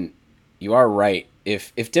 Galen, you are right.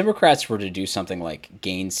 If Democrats were to do something like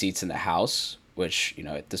gain seats in the House, which,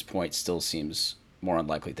 at this point still seems more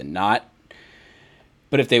unlikely than not,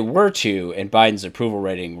 but if they were to, and Biden's approval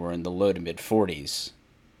rating were in the low to mid 40s,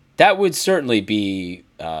 that would certainly be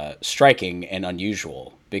striking and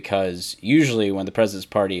unusual, because usually when the president's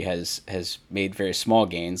party has made very small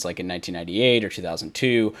gains, like in 1998 or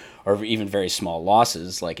 2002, or even very small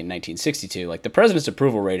losses, like in 1962, like the president's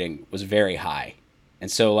approval rating was very high. And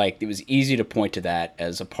so like it was easy to point to that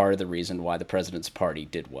as a part of the reason why the president's party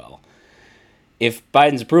did well. if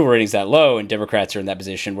Biden's approval rating's that low and Democrats are in that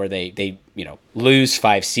position where they lose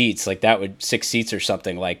 5 seats, like that would 6 seats or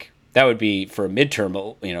something, like that would be for a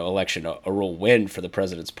midterm election a real win for the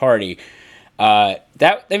president's party.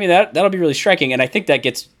 That'll be really striking, and I think that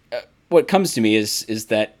gets what comes to me is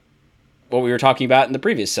that what we were talking about in the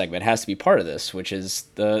previous segment has to be part of this, which is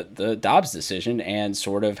the Dobbs decision and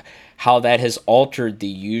sort of how that has altered the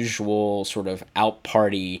usual sort of out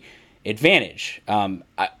party advantage.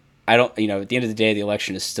 I don't, at the end of the day, the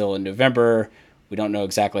election is still in November. We don't know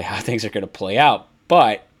exactly how things are going to play out,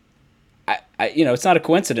 but it's not a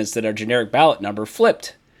coincidence that our generic ballot number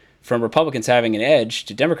flipped from Republicans having an edge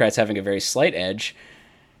to Democrats having a very slight edge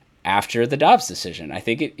after the Dobbs decision. I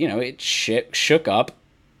think it shook up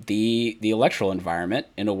the electoral environment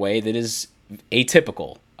in a way that is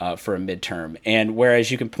atypical for a midterm. And whereas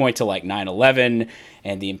you can point to like 9/11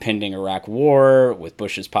 and the impending Iraq War with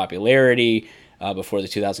Bush's popularity before the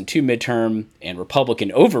 2002 midterm and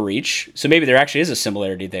Republican overreach, so maybe there actually is a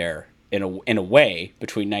similarity there in a way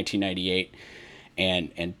between 1998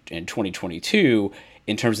 and 2022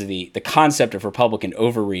 in terms of the concept of Republican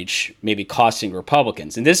overreach maybe costing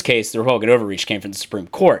Republicans. In this case, the Republican overreach came from the Supreme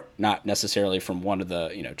Court, not necessarily from one of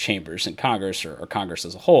the chambers in Congress or Congress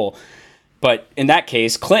as a whole. But in that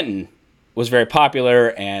case, Clinton was very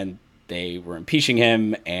popular, and they were impeaching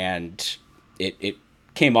him, and it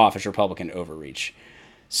came off as Republican overreach.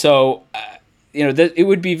 So, it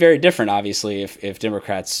would be very different, obviously, if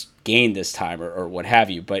Democrats gained this time or what have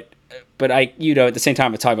you. But I, at the same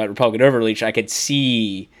time I talk about Republican overreach, I could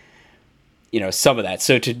see, some of that.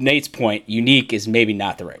 So to Nate's point, unique is maybe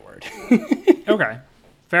not the right word. Okay,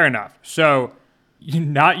 fair enough. So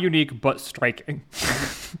not unique, but striking.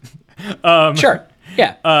 Sure.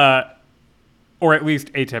 Yeah. Or at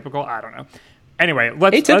least atypical. I don't know. Anyway,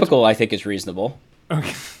 atypical, I think, is reasonable.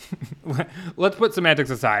 Okay. Let's put semantics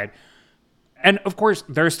aside. And of course,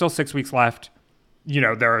 there's still 6 weeks left.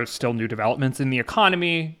 There are still new developments in the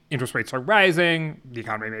economy. Interest rates are rising. The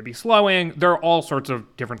economy may be slowing. There are all sorts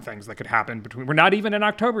of different things that could happen we're not even in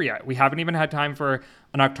October yet. We haven't even had time for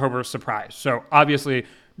an October surprise. So obviously,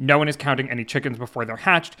 no one is counting any chickens before they're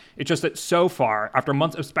hatched. It's just that so far, after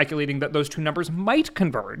months of speculating that those two numbers might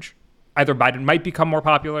converge, either Biden might become more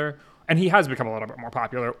popular, and he has become a little bit more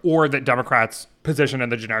popular, or that Democrats' position in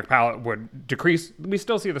the generic ballot would decrease. We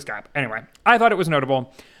still see this gap. Anyway, I thought it was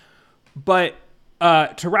notable. But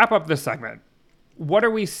to wrap up this segment, what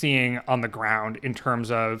are we seeing on the ground in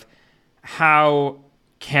terms of how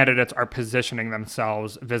candidates are positioning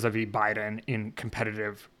themselves vis-a-vis Biden in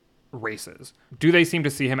competitive races? Do they seem to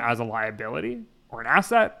see him as a liability or an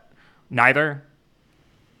asset? Neither?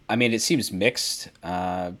 I mean, it seems mixed.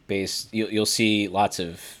 You'll see lots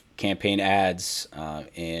of campaign ads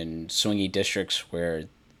in swingy districts where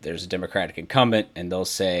there's a Democratic incumbent, and they'll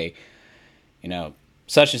say,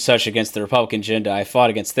 such and such against the Republican agenda, I fought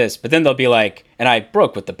against this. But then they'll be like, and I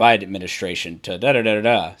broke with the Biden administration to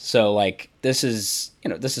da-da-da-da-da. So, this is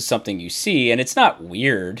something you see, and it's not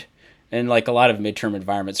weird. And, a lot of midterm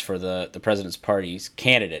environments for the president's party's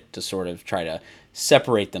candidate to sort of try to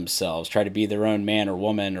separate themselves, try to be their own man or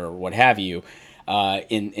woman or what have you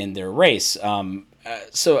in their race.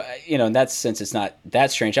 So, in that sense, it's not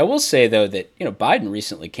that strange. I will say, though, that, Biden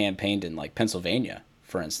recently campaigned in, Pennsylvania,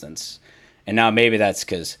 for instance. And now maybe that's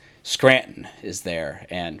because Scranton is there,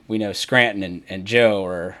 and we know Scranton and Joe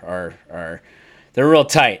are they're real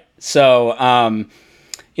tight. So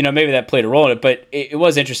maybe that played a role in it. But it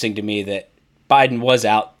was interesting to me that Biden was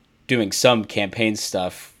out doing some campaign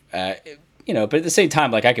stuff. But at the same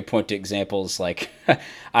time, I could point to examples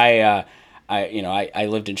I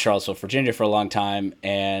lived in Charlottesville, Virginia for a long time,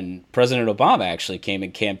 and President Obama actually came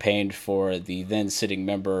and campaigned for the then sitting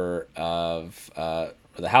member of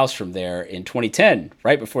the House from there in 2010,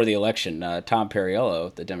 right before the election, Tom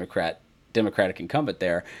Perriello, the Democratic incumbent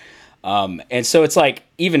there. And so it's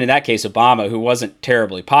even in that case, Obama, who wasn't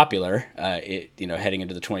terribly popular, heading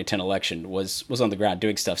into the 2010 election, was on the ground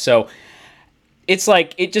doing stuff. So it's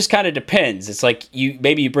it just kind of depends. It's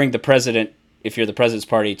maybe you bring the president, if you're the president's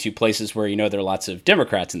party, to places where there are lots of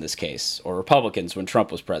Democrats in this case, or Republicans when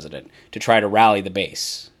Trump was president, to try to rally the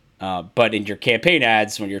base. But in your campaign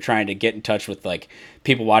ads, when you're trying to get in touch with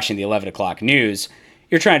people watching the 11 o'clock news,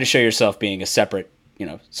 you're trying to show yourself being a separate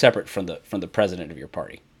from the president of your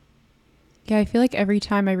party. Yeah, I feel like every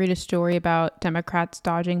time I read a story about Democrats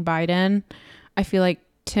dodging Biden, I feel like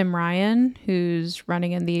Tim Ryan, who's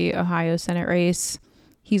running in the Ohio Senate race,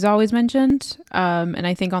 he's always mentioned. And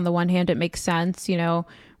I think on the one hand, it makes sense.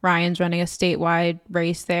 Ryan's running a statewide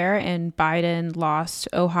race there, and Biden lost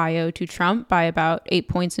Ohio to Trump by about 8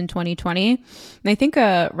 points in 2020. And I think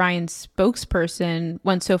Ryan's spokesperson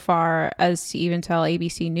went so far as to even tell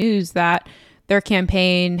ABC News that their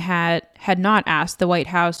campaign had not asked the White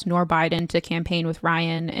House nor Biden to campaign with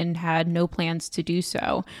Ryan and had no plans to do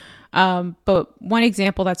so. But one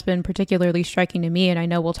example that's been particularly striking to me, and I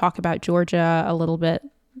know we'll talk about Georgia a little bit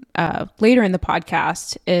later in the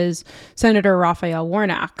podcast, is Senator Raphael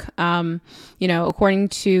Warnock. According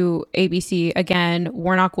to ABC, again,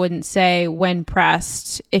 Warnock wouldn't say when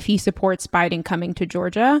pressed if he supports Biden coming to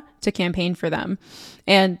Georgia to campaign for them.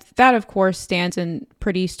 And that, of course, stands in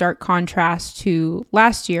pretty stark contrast to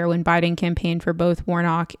last year when Biden campaigned for both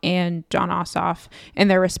Warnock and Jon Ossoff in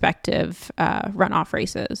their respective runoff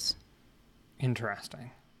races.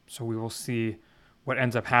 Interesting. So we will see what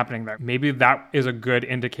ends up happening there. Maybe that is a good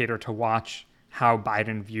indicator to watch how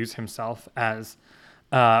Biden views himself as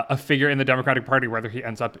a figure in the Democratic Party, whether he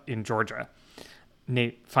ends up in Georgia.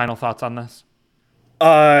 Nate, final thoughts on this?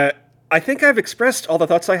 I think I've expressed all the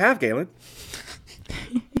thoughts I have, Galen.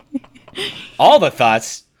 All the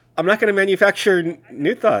thoughts? I'm not going to manufacture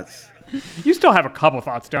new thoughts. You still have a couple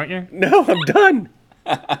thoughts, don't you? No, I'm done.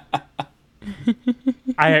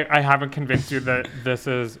 I haven't convinced you that this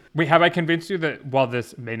is... Have I convinced you that while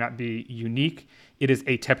this may not be unique, it is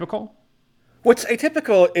atypical? What's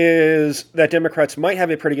atypical is that Democrats might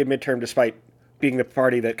have a pretty good midterm despite being the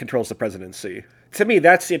party that controls the presidency. To me,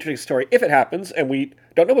 that's the interesting story. If it happens, and we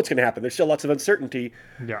don't know what's going to happen, there's still lots of uncertainty.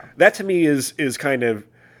 Yeah. That to me is kind of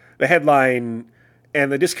the headline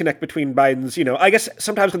and the disconnect between Biden's, I guess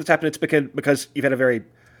sometimes when it's happened, it's because you've had a very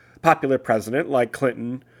popular president like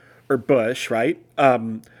Clinton or Bush, right?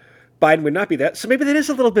 Biden would not be that. So maybe that is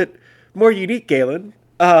a little bit more unique, Galen.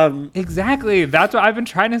 Exactly. That's what I've been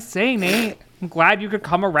trying to say, Nate. I'm glad you could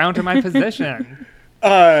come around to my position.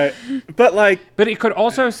 But it could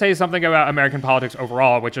also say something about American politics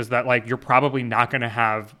overall, which is that you're probably not going to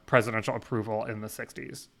have presidential approval in the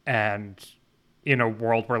 60s. And in a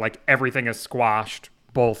world where everything is squashed,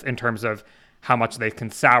 both in terms of how much they can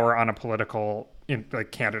sour on a political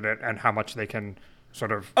candidate and how much they can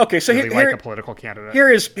sort of really like a political candidate. Here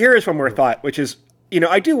is one more thought, which is,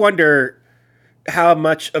 I do wonder how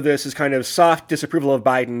much of this is kind of soft disapproval of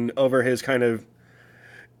Biden over his kind of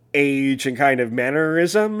age and kind of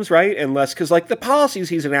mannerisms, right? And less, because the policies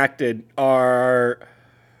he's enacted are,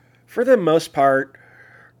 for the most part,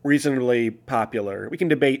 reasonably popular. We can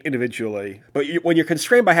debate individually, but when you're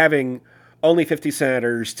constrained by having only 50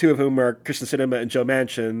 senators, 2 of whom are Kristen Sinema and Joe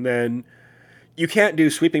Manchin, then you can't do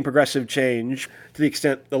sweeping progressive change to the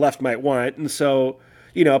extent the left might want. And so,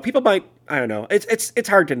 people might, I don't know. It's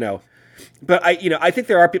hard to know. But I think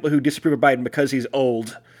there are people who disapprove of Biden because he's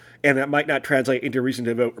old, and that might not translate into reason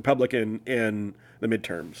to vote Republican in the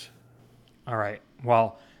midterms. All right.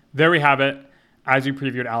 Well, there we have it. As you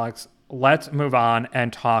previewed, Alex, let's move on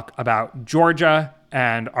and talk about Georgia.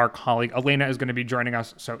 And our colleague Elena is going to be joining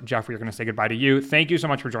us. So, Jeff, we're going to say goodbye to you. Thank you so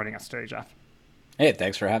much for joining us today, Jeff. Hey,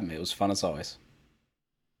 thanks for having me. It was fun as always.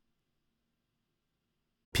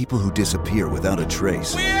 People who disappear without a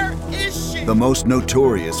trace. Where is she? The most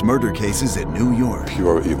notorious murder cases in New York.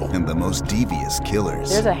 Pure evil. And the most devious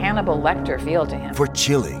killers. There's a Hannibal Lecter feel to him. For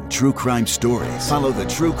chilling true crime stories, follow the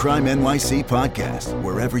True Crime NYC podcast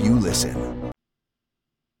wherever you listen.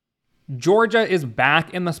 Georgia is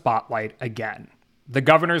back in the spotlight again. The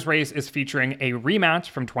governor's race is featuring a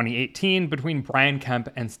rematch from 2018 between Brian Kemp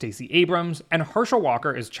and Stacey Abrams, and Herschel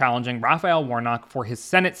Walker is challenging Raphael Warnock for his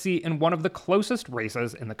Senate seat in one of the closest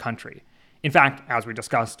races in the country. In fact, as we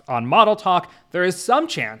discussed on Model Talk, there is some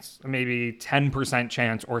chance, maybe 10%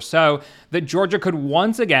 chance or so, that Georgia could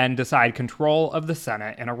once again decide control of the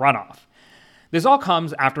Senate in a runoff. This all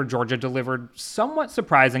comes after Georgia delivered somewhat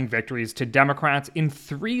surprising victories to Democrats in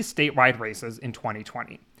 3 statewide races in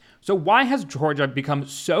 2020. So why has Georgia become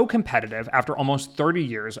so competitive after almost 30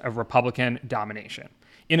 years of Republican domination?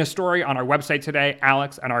 In a story on our website today,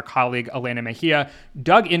 Alex and our colleague Elena Mejia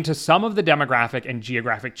dug into some of the demographic and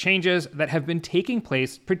geographic changes that have been taking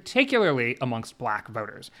place, particularly amongst Black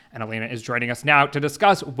voters. And Elena is joining us now to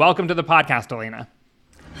discuss. Welcome to the podcast, Elena.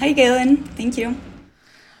 Hi, Galen. Thank you.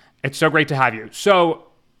 It's so great to have you. So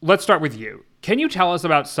let's start with you. Can you tell us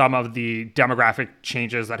about some of the demographic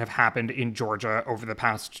changes that have happened in Georgia over the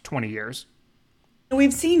past 20 years?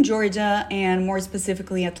 We've seen Georgia, and more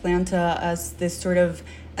specifically Atlanta, as this sort of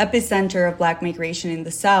epicenter of Black migration in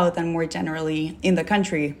the South and more generally in the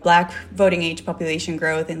country. Black voting age population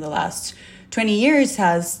growth in the last 20 years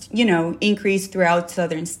has, increased throughout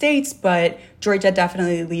southern states, but Georgia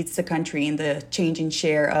definitely leads the country in the changing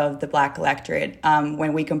share of the Black electorate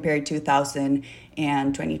when we compare 2000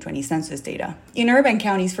 and 2020 census data. In urban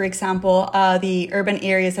counties, for example, the urban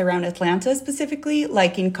areas around Atlanta specifically,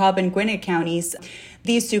 like in Cobb and Gwinnett counties,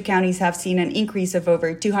 these two counties have seen an increase of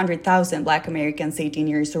over 200,000 Black Americans 18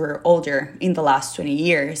 years or older in the last 20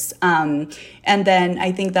 years. And then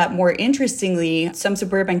I think that more interestingly, some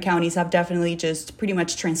suburban counties have definitely just pretty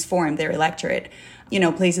much transformed their electorate.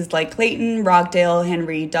 Places like Clayton, Rockdale,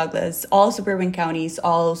 Henry, Douglas, all suburban counties,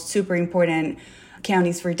 all super important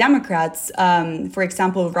counties for Democrats. For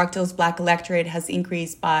example, Rockdale's Black electorate has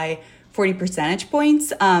increased by 40 percentage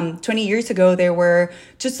points. 20 years ago, there were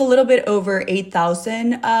just a little bit over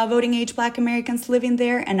 8,000 voting age Black Americans living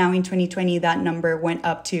there. And now in 2020, that number went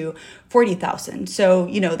up to 40,000. So,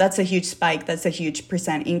 that's a huge spike. That's a huge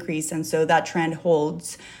percent increase. And so that trend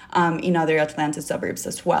holds in other Atlanta suburbs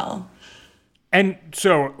as well. And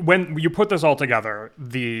so when you put this all together,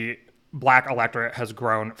 the Black electorate has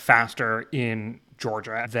grown faster in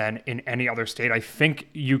Georgia than in any other state. I think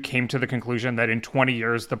you came to the conclusion that in 20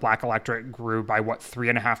 years, the Black electorate grew by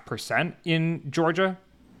 3.5% in Georgia?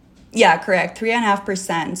 Yeah, correct.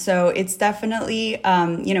 3.5%. So it's definitely,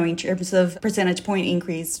 in terms of percentage point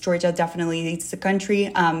increase, Georgia definitely leads the country.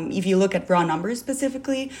 If you look at raw numbers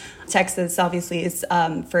specifically, Texas obviously is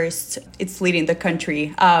first. It's leading the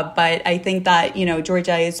country. But I think that,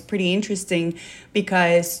 Georgia is pretty interesting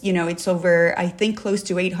because, it's over, I think, close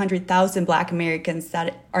to 800,000 Black Americans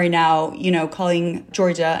that are now, calling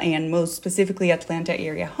Georgia and most specifically Atlanta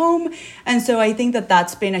area home. And so I think that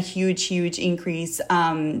that's been a huge, huge increase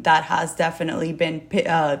that has definitely been,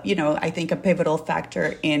 I think, a pivotal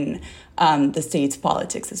factor in the state's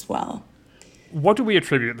politics as well. What do we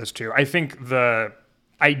attribute this to? I think the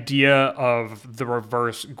idea of the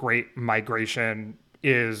reverse Great Migration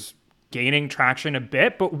is gaining traction a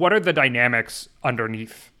bit, but what are the dynamics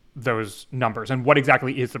underneath those numbers, and what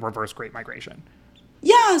exactly is the reverse Great Migration?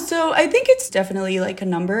 Yeah, so I think it's definitely like a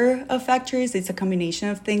number of factors. It's a combination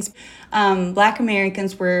of things. Black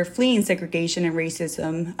Americans were fleeing segregation and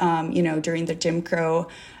racism, during the Jim Crow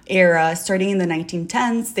era. Starting in the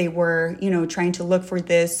 1910s, they were, trying to look for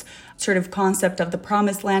this sort of concept of the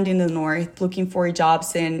promised land in the North, looking for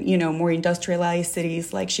jobs in, more industrialized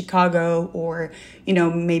cities like Chicago or,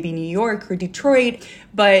 maybe New York or Detroit.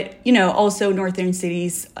 But, also northern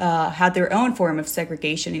cities had their own form of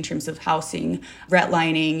segregation in terms of housing. Redlining,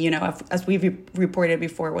 as we've reported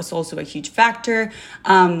before, was also a huge factor.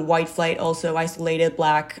 White flight also isolated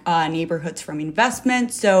Black neighborhoods from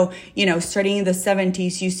investment. So, starting in the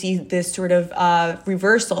 70s, you see this sort of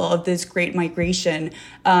reversal of this Great Migration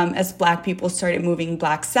as Black people started moving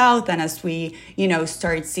Black South, and as we,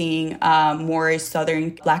 start seeing more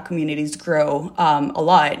Southern Black communities grow a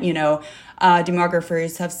lot,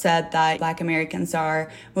 demographers have said that Black Americans are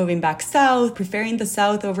moving back south, preferring the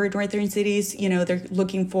South over northern cities. They're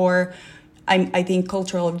looking for, I think,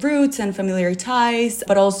 cultural roots and familiar ties,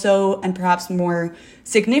 but also, and perhaps more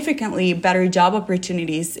significantly, better job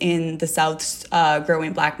opportunities in the South's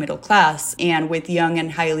growing Black middle class, and with young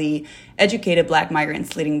and highly educated Black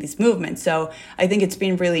migrants leading these movements. So I think it's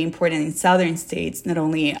been really important in southern states, not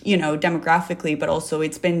only, demographically, but also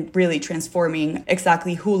it's been really transforming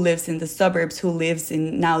exactly who lives in the suburbs, who lives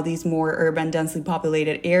in now these more urban, densely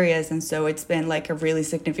populated areas. And so it's been like a really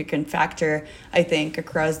significant factor, I think,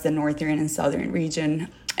 across the northern and southern region.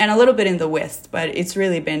 And a little bit in the West, but it's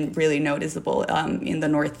really been really noticeable in the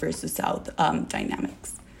North versus South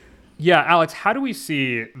dynamics. Yeah, Alex, how do we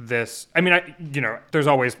see this? I mean, there's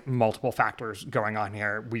always multiple factors going on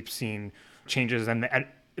here. We've seen changes in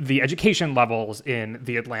the education levels in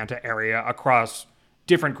the Atlanta area across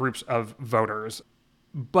different groups of voters.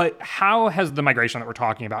 But how has the migration that we're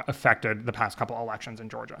talking about affected the past couple elections in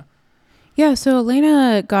Georgia? Yeah, so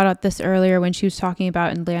Elena got at this earlier when she was talking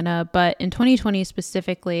about Atlanta, but in 2020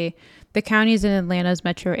 specifically, the counties in Atlanta's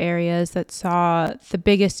metro areas that saw the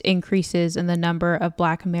biggest increases in the number of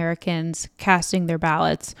Black Americans casting their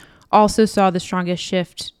ballots also saw the strongest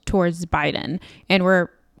shift towards Biden and were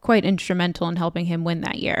quite instrumental in helping him win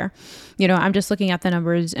that year. I'm just looking at the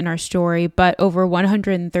numbers in our story, but over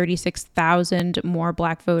 136,000 more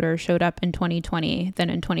Black voters showed up in 2020 than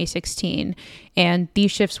in 2016. And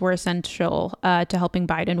these shifts were essential to helping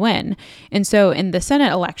Biden win. And so in the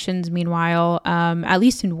Senate elections, meanwhile, at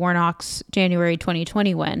least in Warnock's January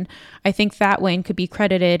 2020 win, I think that win could be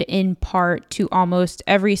credited in part to almost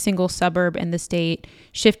every single suburb in the state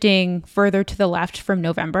shifting further to the left from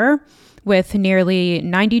November, with nearly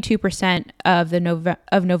 92%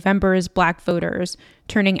 of November's Black voters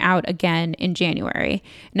turning out again in January.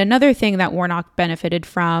 And another thing that Warnock benefited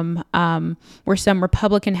from were some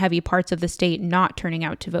Republican-heavy parts of the state not turning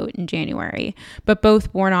out to vote in January. But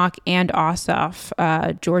both Warnock and Ossoff,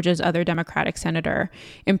 Georgia's other Democratic senator,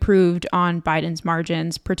 improved on Biden's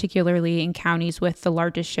margins, particularly in counties with the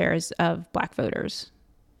largest shares of Black voters.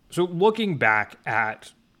 So looking back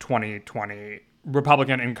at 2020,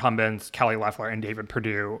 Republican incumbents Kelly Loeffler and David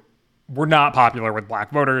Perdue were not popular with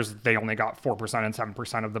Black voters. They only got 4% and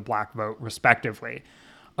 7% of the Black vote, respectively.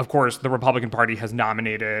 Of course, the Republican Party has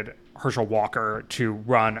nominated Herschel Walker to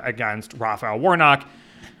run against Raphael Warnock.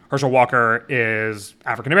 Herschel Walker is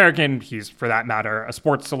African-American. He's, for that matter, a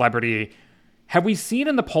sports celebrity. Have we seen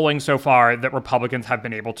in the polling so far that Republicans have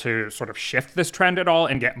been able to sort of shift this trend at all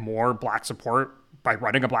and get more Black support by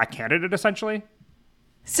running a Black candidate, essentially?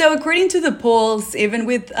 So according to the polls, even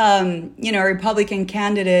with, a Republican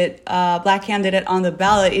candidate, Black candidate on the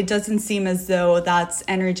ballot, it doesn't seem as though that's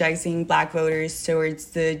energizing Black voters towards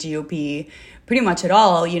the GOP pretty much at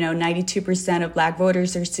all. 92% of Black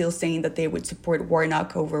voters are still saying that they would support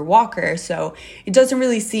Warnock over Walker. So it doesn't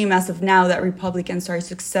really seem as of now that Republicans are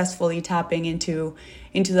successfully tapping into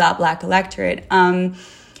that Black electorate. And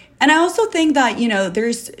I also think that,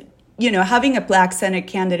 there's having a Black Senate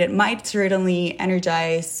candidate might certainly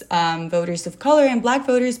energize voters of color and Black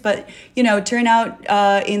voters, but, turnout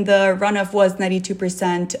in the runoff was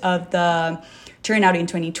 92% of the turnout in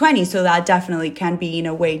 2020. So that definitely can be in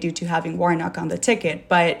a way due to having Warnock on the ticket.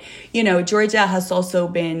 But, Georgia has also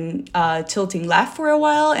been tilting left for a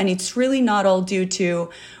while, and it's really not all due to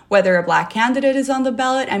whether a Black candidate is on the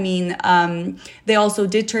ballot. I mean, they also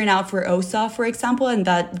did turn out for Ossoff, for example, and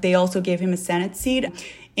that they also gave him a Senate seat.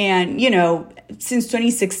 And, since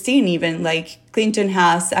 2016, even Clinton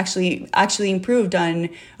has actually improved on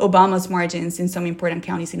Obama's margins in some important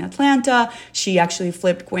counties in Atlanta. She actually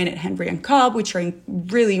flipped Gwinnett, Henry, and Cobb, which are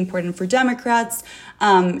really important for Democrats.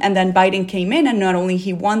 And then Biden came in, and not only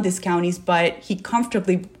he won these counties, but he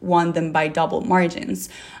comfortably won them by double margins.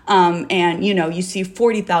 And, you see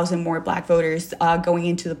 40,000 more Black voters going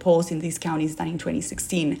into the polls in these counties than in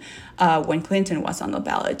 2016 when Clinton was on the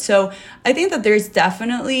ballot. So I think that there's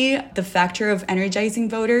definitely the factor of energizing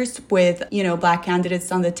voters with, Black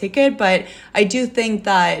candidates on the ticket. But I do think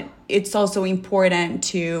that it's also important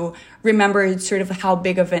to remember sort of how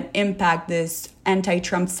big of an impact this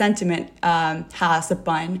anti-Trump sentiment has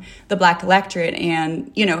upon the Black electorate.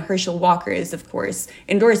 And, Herschel Walker is, of course,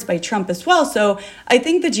 endorsed by Trump as well. So I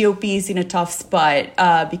think the GOP is in a tough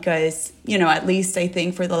spot because, at least I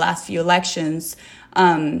think for the last few elections,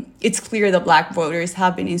 it's clear that Black voters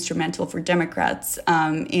have been instrumental for Democrats.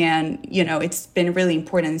 And, it's been really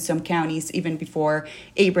important in some counties, even before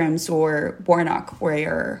Abrams or Warnock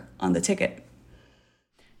were on the ticket.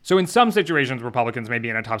 So in some situations, Republicans may be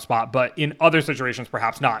in a tough spot, but in other situations,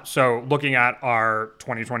 perhaps not. So looking at our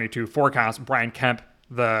 2022 forecast, Brian Kemp,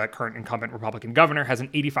 the current incumbent Republican governor, has an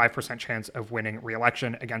 85% chance of winning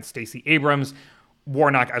re-election against Stacey Abrams.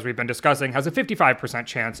 Warnock, as we've been discussing, has a 55%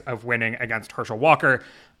 chance of winning against Herschel Walker.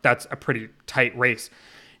 That's a pretty tight race.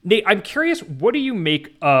 Nate, I'm curious, what do you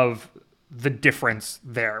make of the difference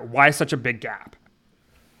there? Why such a big gap?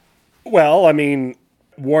 Well, I mean,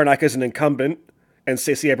 Warnock is an incumbent and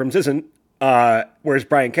Stacey Abrams isn't, whereas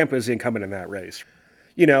Brian Kemp is the incumbent in that race.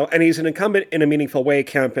 And he's an incumbent in a meaningful way,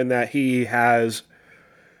 Kemp, in that he has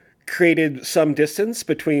created some distance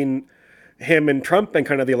between him and Trump and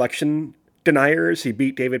kind of the election deniers. He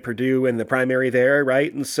beat David Perdue in the primary there,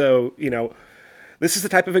 right? And so, this is the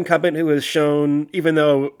type of incumbent who has shown, even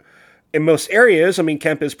though in most areas, I mean,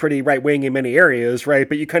 Kemp is pretty right-wing in many areas, right?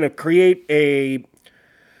 But you kind of create a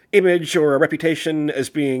image or a reputation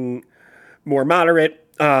as being more moderate.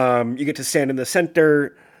 You get to stand in the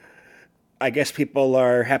center. I guess people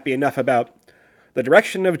are happy enough about the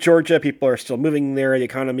direction of Georgia. People are still moving there. The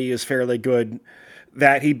economy is fairly good.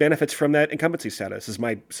 That he benefits from that incumbency status is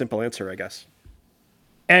my simple answer, I guess.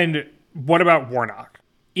 And what about Warnock?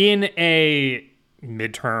 In a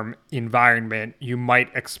midterm environment, you might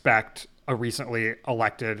expect a recently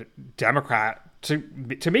elected Democrat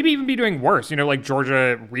to maybe even be doing worse.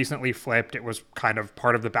 Georgia recently flipped. It was kind of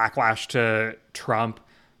part of the backlash to Trump.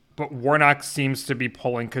 But Warnock seems to be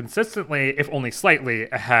polling consistently, if only slightly,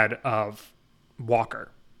 ahead of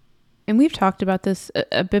Walker. And we've talked about this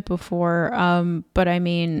a bit before, but I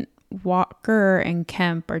mean, Walker and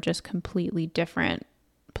Kemp are just completely different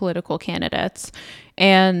political candidates.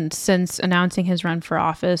 And since announcing his run for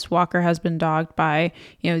office, Walker has been dogged by,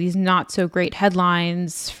 these not so great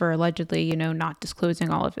headlines for allegedly, not disclosing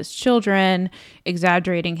all of his children,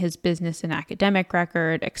 exaggerating his business and academic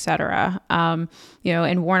record, etc.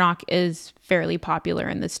 And Warnock is fairly popular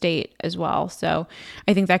in the state as well. So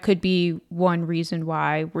I think that could be one reason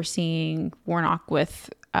why we're seeing Warnock with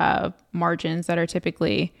margins that are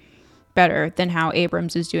typically better than how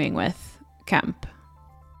Abrams is doing with Kemp.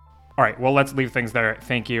 All right, well, let's leave things there.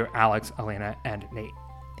 Thank you, Alex, Elena, and Nate.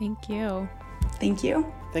 Thank you. Thank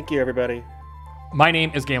you. Thank you, everybody. My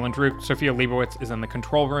name is Galen Druk. Sophia Leibowitz is in the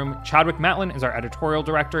control room. Chadwick Matlin is our editorial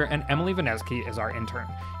director, and Emily Vanesky is our intern.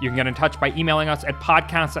 You can get in touch by emailing us at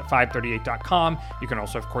podcasts@538.com. You can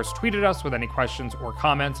also, of course, tweet at us with any questions or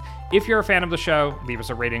comments. If you're a fan of the show, leave us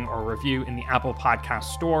a rating or a review in the Apple Podcast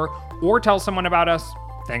Store, or tell someone about us.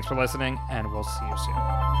 Thanks for listening, and we'll see you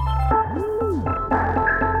soon.